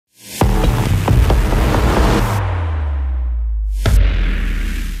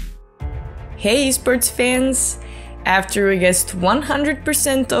Hey esports fans! After we guessed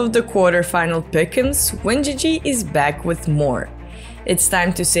 100% of the quarterfinal pick'ems, Gen.G is back with more. It's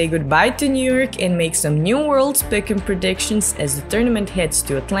time to say goodbye to New York and make some new world's pick'em predictions as the tournament heads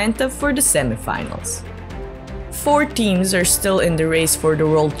to Atlanta for the semifinals. 4 teams are still in the race for the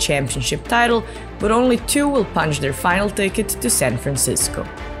World Championship title, but only 2 will punch their final ticket to San Francisco.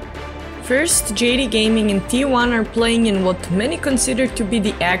 First, JD Gaming and T1 are playing in what many consider to be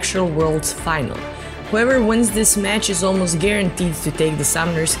the actual World's final. Whoever wins this match is almost guaranteed to take the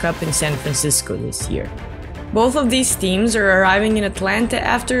Summoners Cup in San Francisco this year. Both of these teams are arriving in Atlanta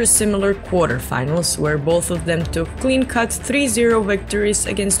after a similar quarterfinals, where both of them took clean-cut 3-0 victories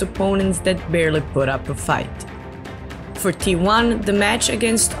against opponents that barely put up a fight. For T1, the match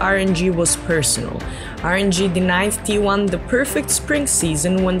against RNG was personal. RNG denied T1 the perfect spring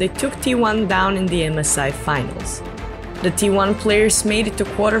season when they took T1 down in the MSI finals. The T1 players made it to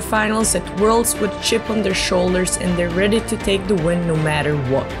quarterfinals at Worlds with a chip on their shoulders, and they're ready to take the win no matter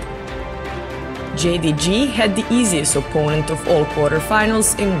what. Gen.G had the easiest opponent of all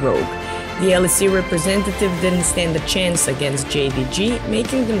quarterfinals in Rogue. The LEC representative didn't stand a chance against Gen.G,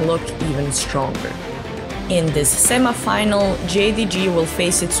 making them look even stronger. In this semifinal, Gen.G will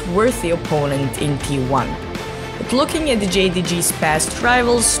face its worthy opponent in T1. But looking at the Gen.G's past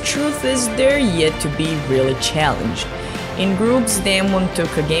rivals, truth is they're yet to be really challenged. In groups, Damwon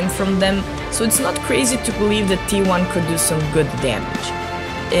took a game from them, so it's not crazy to believe that T1 could do some good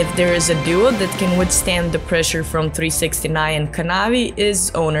damage. If there is a duo that can withstand the pressure from 369 and Kanavi, is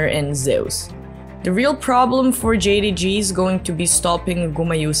Owner and Zeus. The real problem for Gen.G is going to be stopping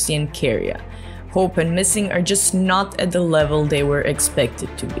Gumayusi and Keria. Hope and Missing are just not at the level they were expected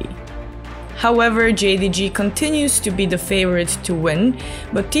to be. However, Gen.G continues to be the favorite to win,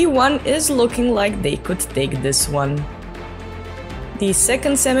 but T1 is looking like they could take this one. The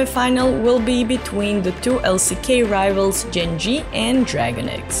second semifinal will be between the 2 LCK rivals Gen.G and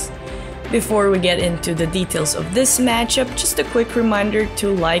DragonX. Before we get into the details of this matchup, just a quick reminder to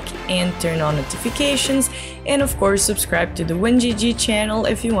like and turn on notifications, and of course subscribe to the Gen.G channel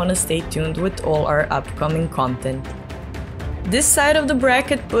if you want to stay tuned with all our upcoming content. This side of the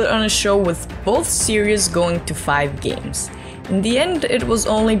bracket put on a show with both series going to 5 games. In the end, it was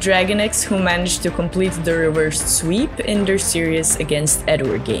only DragonX who managed to complete the reversed sweep in their series against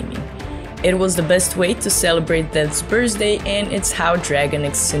Edward Gaming. It was the best way to celebrate Dead's birthday, and it's how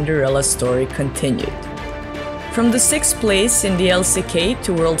DragonX's Cinderella story continued. From the 6th place in the LCK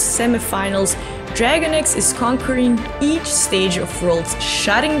to World's semifinals, DragonX is conquering each stage of Worlds,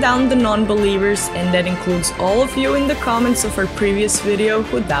 shutting down the non-believers, and that includes all of you in the comments of our previous video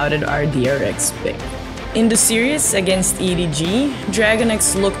who doubted our DRX pick. In the series against EDG,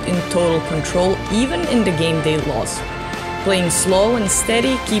 DragonX looked in total control even in the game they lost. Playing slow and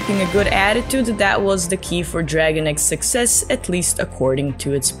steady, keeping a good attitude, that was the key for DragonX's success, at least according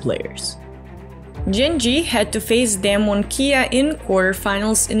to its players. Gen.G had to face Damwon Kia in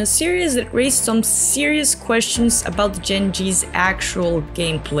quarterfinals in a series that raised some serious questions about Gen.G's actual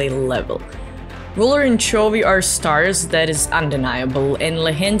gameplay level. Ruler and Chovy are stars, that is undeniable, and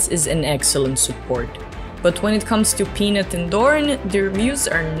Lehens is an excellent support. But when it comes to Peanut and Doran, the reviews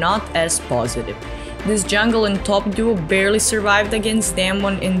are not as positive. This jungle and top duo barely survived against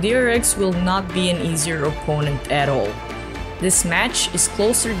Damwon, and DRX will not be an easier opponent at all. This match is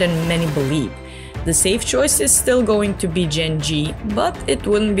closer than many believe. The safe choice is still going to be Gen.G, but it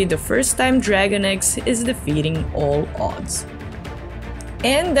wouldn't be the first time DragonX is defeating all odds.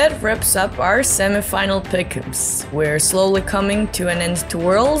 And that wraps up our semifinal pick'ems. We're slowly coming to an end to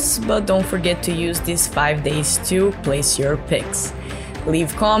Worlds, but don't forget to use these 5 days to place your picks.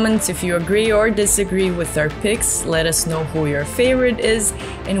 Leave comments if you agree or disagree with our picks, let us know who your favorite is,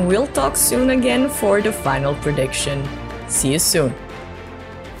 and we'll talk soon again for the final prediction. See you soon!